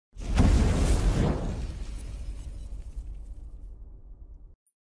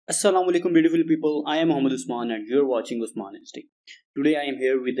Assalamu alaikum beautiful people. I am Muhammad Usman and you're watching Usman Instinct. Today I am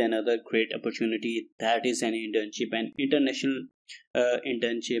here with another great opportunity, that is an internship, an international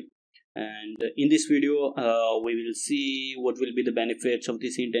internship. And in this video we will see what will be the benefits of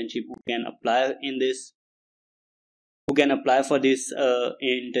this internship, who can apply for this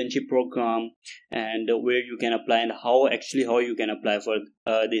internship program, and where you can apply, and how you can apply for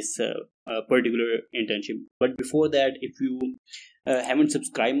this particular internship. But before that, if you haven't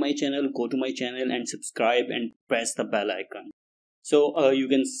subscribed my channel, go to my channel and subscribe and press the bell icon. So you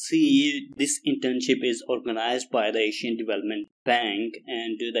can see this internship is organized by the Asian Development Bank,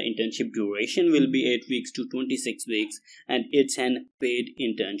 and the internship duration will be 8 weeks to 26 weeks, and it's an paid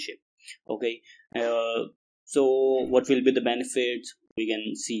internship. Okay. So what will be the benefits? We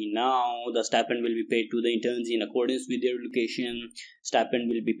can see now. The stipend will be paid to the interns in accordance with their location. Stipend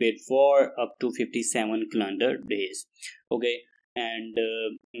will be paid for up to 57 calendar days. Okay. And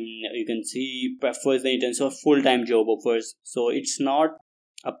you can see prefers the interns for full-time job offers. So it's not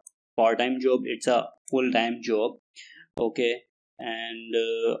a part-time job, it's a full-time job. Okay. And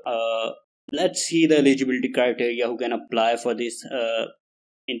let's see the eligibility criteria who can apply for this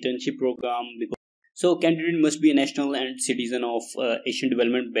internship program. So candidate must be a national and citizen of Asian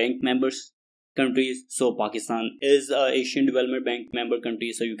Development Bank members countries. So Pakistan is a Asian Development Bank member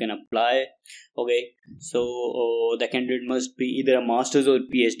country, so you can apply. Okay. So the candidate must be either a master's or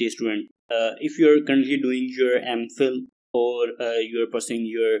PhD student. If you're currently doing your MPhil or you're pursuing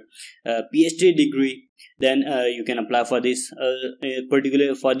your PhD degree, then you can apply for this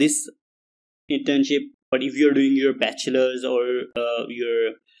particular for this internship. But if you're doing your bachelor's or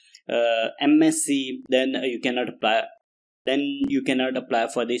your MSc, then you cannot apply. Then you cannot apply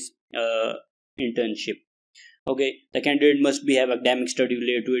for this internship. Okay. The candidate must be have academic study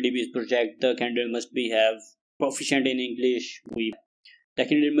related to ADB's project. The candidate must be have proficient in English. The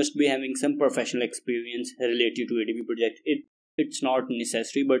candidate must be having some professional experience related to ADB project. It's not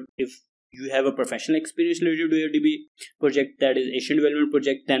necessary, but if you have a professional experience related to ADB project, that is Asian Development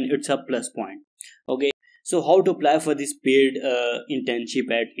Project, then it's a plus point. Okay. So how to apply for this paid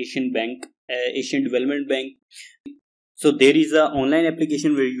internship at Asian Development Bank? So there is a online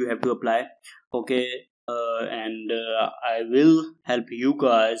application where you have to apply. Okay. And I will help you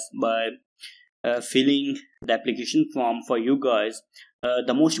guys by filling the application form for you guys.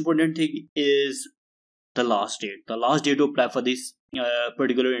 The most important thing is the last date. The last date to apply for this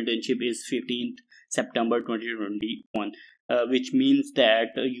particular internship is 15th September 2021, which means that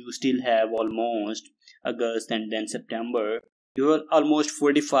you still have almost August and then September. You are almost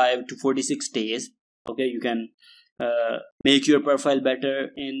 45 to 46 days. Okay, you can make your profile better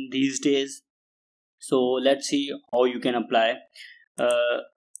in these days. So let's see how you can apply.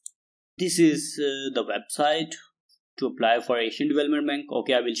 This is the website to apply for Asian Development Bank.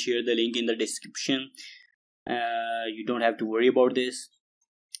 Okay, I will share the link in the description. You don't have to worry about this.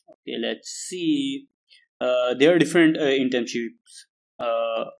 Okay, let's see. There are different internships: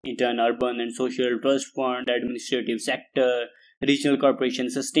 intern, urban and social, trust fund, administrative sector, regional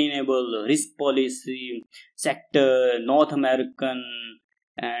corporation, sustainable, risk policy sector, North American,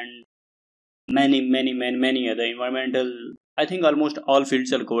 and many other, environmental. I think almost all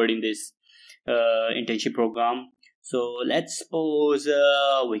fields are covered in this internship program. So let's suppose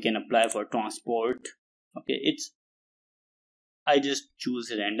we can apply for transport. Okay, I just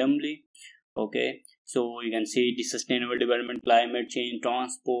choose randomly. Okay, so you can see the sustainable development, climate change,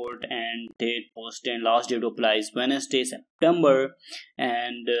 transport, and date post and last date to apply is Wednesday, September.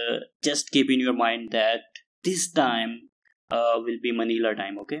 And just keep in your mind that this time will be Manila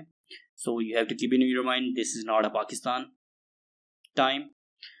time. Okay, so you have to keep in your mind this is not a Pakistan time.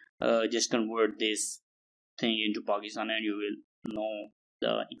 Just convert this thing into Pakistan and you will know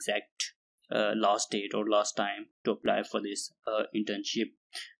the exact last date or last time to apply for this internship.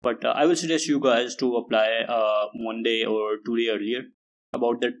 But I will suggest you guys to apply 1 day or 2 day earlier,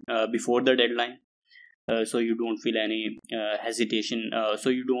 about that before the deadline, so you don't feel any hesitation, so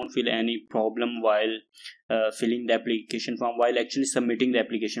you don't feel any problem while filling the application form, while actually submitting the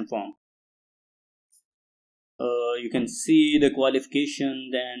application form. You can see the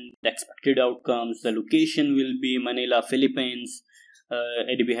qualification, then the expected outcomes. The location will be Manila, Philippines,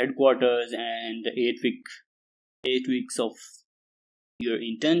 ADB headquarters, and 8 weeks of your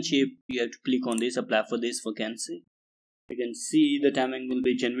internship. You have to click on this, apply for this vacancy. You can see the timing will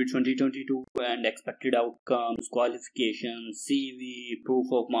be January 2022, and expected outcomes, qualifications, CV, proof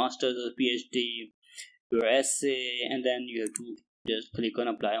of master's or PhD, your essay, and then you have to just click on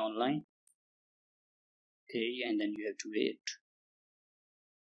apply online. Okay, and then you have to wait.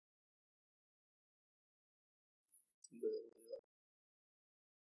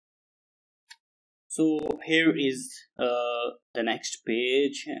 So here is the next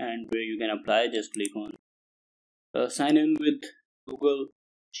page, and where you can apply. Just click on sign in with Google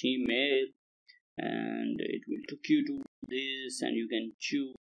Gmail, and it will take you to this, and you can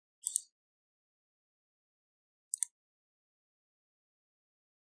choose.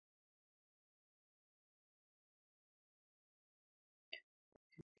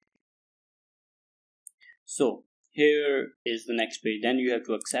 So here is the next page. Then you have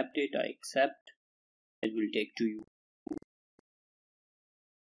to accept it. I accept. It will take to you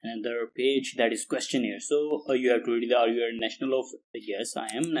another page, that is questionnaire. So you have to read, are you a national of? Yes, I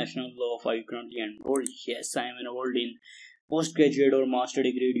am national of. Are you currently enrolled? Yes, I am enrolled in postgraduate or master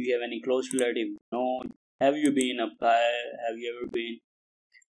degree. Do you have any close relative? No. Have you been have you ever been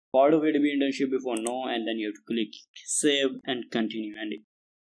part of ADB internship before? No. And then you have to click save and continue, and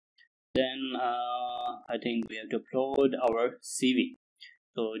then I think we have to upload our CV.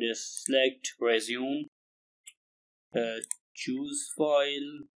 So just select resume, choose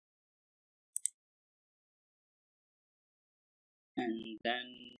file, and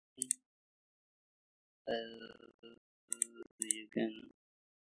then you can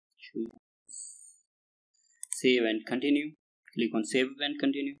choose save and continue. Click on save and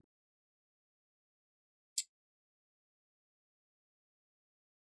continue.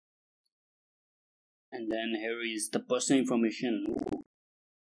 And then here is the personal information. Ooh,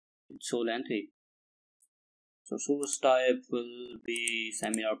 it's so lengthy. So source type will be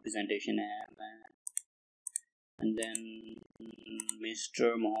seminar presentation, and then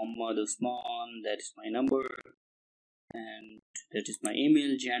Mr. Muhammad Usman, that is my number, and that is my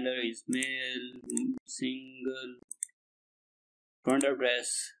email. Gender is male, single, current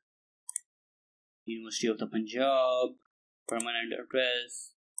address University of the Punjab, permanent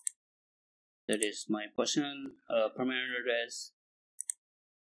address, that is my personal permanent address,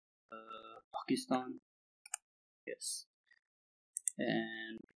 Pakistan. Yes,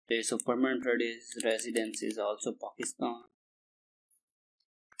 and place of permanent residence is also Pakistan.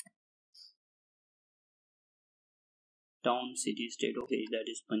 Town, city, state, okay, that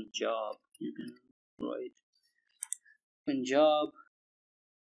is Punjab. You can write Punjab,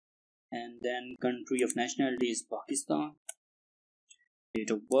 and then country of nationality is Pakistan. Date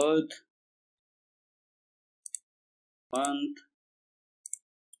of birth, month,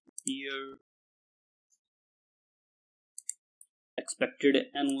 year, expected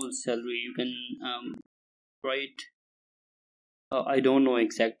annual salary. You can write I don't know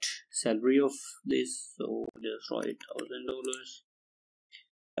exact salary of this, so just write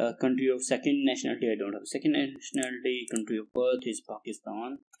 $1,000. Country of second nationality, I don't have second nationality. Country of birth is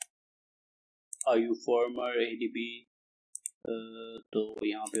Pakistan. Are you former ADB? तो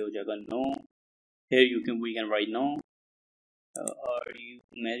यहाँ पे हो जाएगा no. Here we can write no. Are you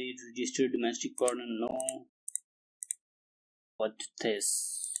married, registered domestic partner? No. What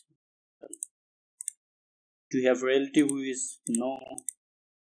this? Do you have a relative who is? No.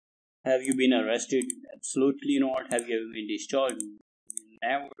 Have you been arrested? Absolutely not. Have you ever been discharged?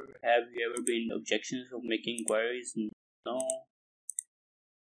 Never. Have you ever been objections of making inquiries? No.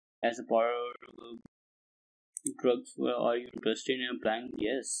 As a part of drugs, are you interested in applying?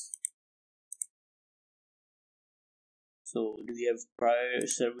 Yes. So do you have prior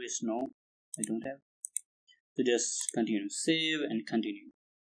service? No, I don't have. So just continue, save and continue.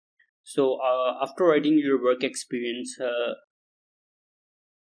 So after writing your work experience, the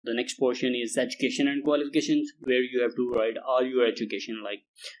next portion is education and qualifications, where you have to write all your education, like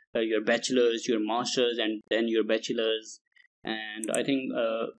your bachelor's, your master's, and then your bachelor's. And I think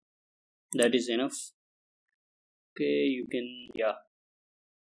that is enough. Okay, you can, yeah,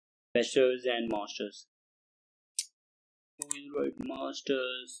 bachelor's and master's. We'll write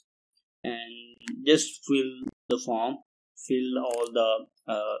master's, and just fill the form, fill all the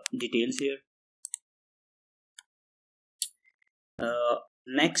details here.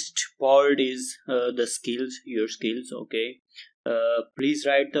 Next part is the skills, your skills. Okay, please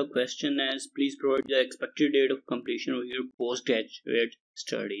write the question as, please provide the expected date of completion of your postgraduate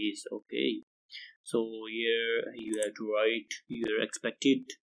studies. Okay, so here you have to write your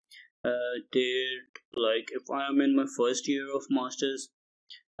expected date. Like if I am in my first year of masters,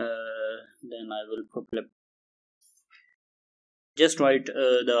 then I will probably just write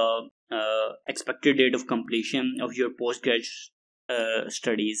the expected date of completion of your postgraduate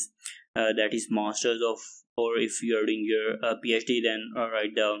studies, that is masters of, or if you are doing your PhD, then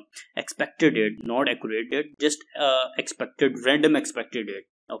write the expected date, not accurate date, just expected, random expected date.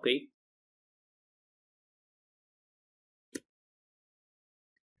 Okay,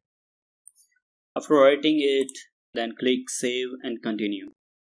 after writing it, then click save and continue.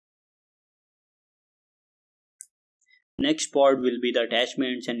 next part will be the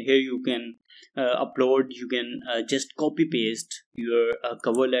attachments, and here you can upload, you can just copy paste your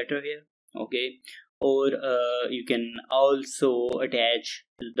cover letter here, okay, or you can also attach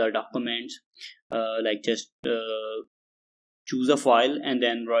the documents, like just choose a file and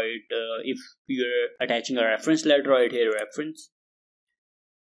then write, if you're attaching a reference letter, write here reference,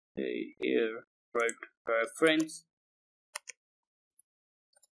 here write reference,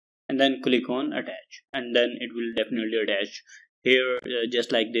 and then click on attach, and then it will definitely attach here,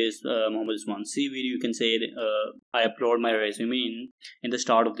 just like this. Mohammed Usman CV, you can say I upload my resume in the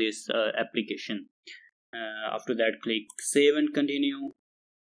start of this application. After that, click save and continue.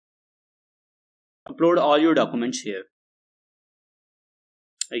 Upload all your documents here,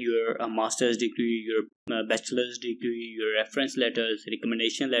 your master's degree, your bachelor's degree, your reference letters,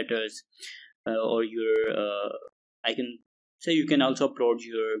 recommendation letters, or your I can say you can also upload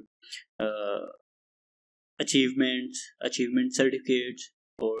your achievement certificates,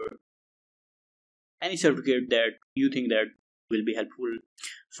 or any certificate that you think that will be helpful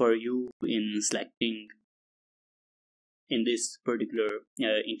for you in selecting in this particular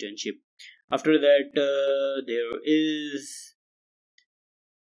internship. After that, there is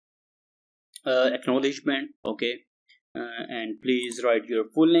acknowledgement, okay, and please write your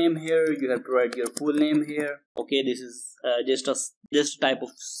full name here. You have to write your full name here, okay. This is just a type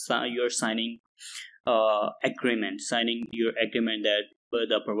of you're signing agreement, signing your agreement that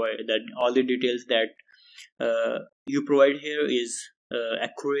that all the details that you provide here is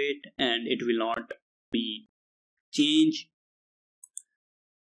accurate and it will not be changed.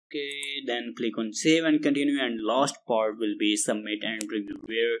 Okay, then click on save and continue, and last part will be submit and review,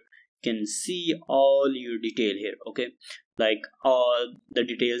 where you can see all your detail here, okay, like all the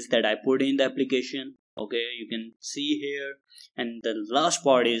details that I put in the application, okay, you can see here. And the last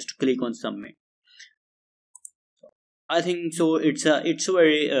part is to click on submit. I think so it's a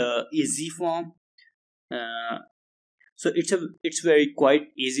very easy form. So it's very quite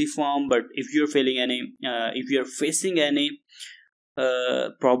easy form, but if you're feeling any if you're facing any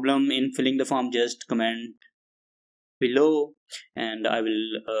problem in filling the form, just comment below and I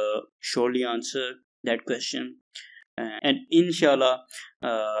will surely answer that question. And inshallah,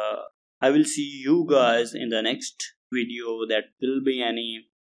 I will see you guys in the next video. That will be any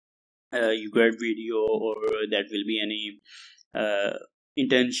grad video, or that will be any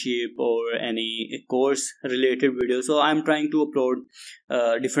internship or any course related video. So I'm trying to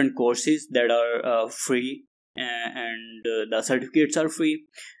upload different courses that are free, and the certificates are free,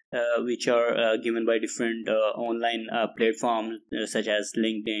 which are given by different online platforms such as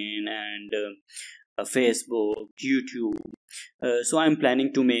LinkedIn and Facebook, YouTube. So I'm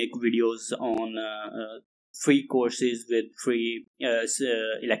planning to make videos on free courses with free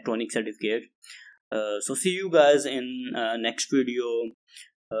electronic certificate. So see you guys in next video.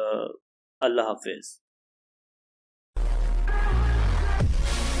 Allah Hafiz.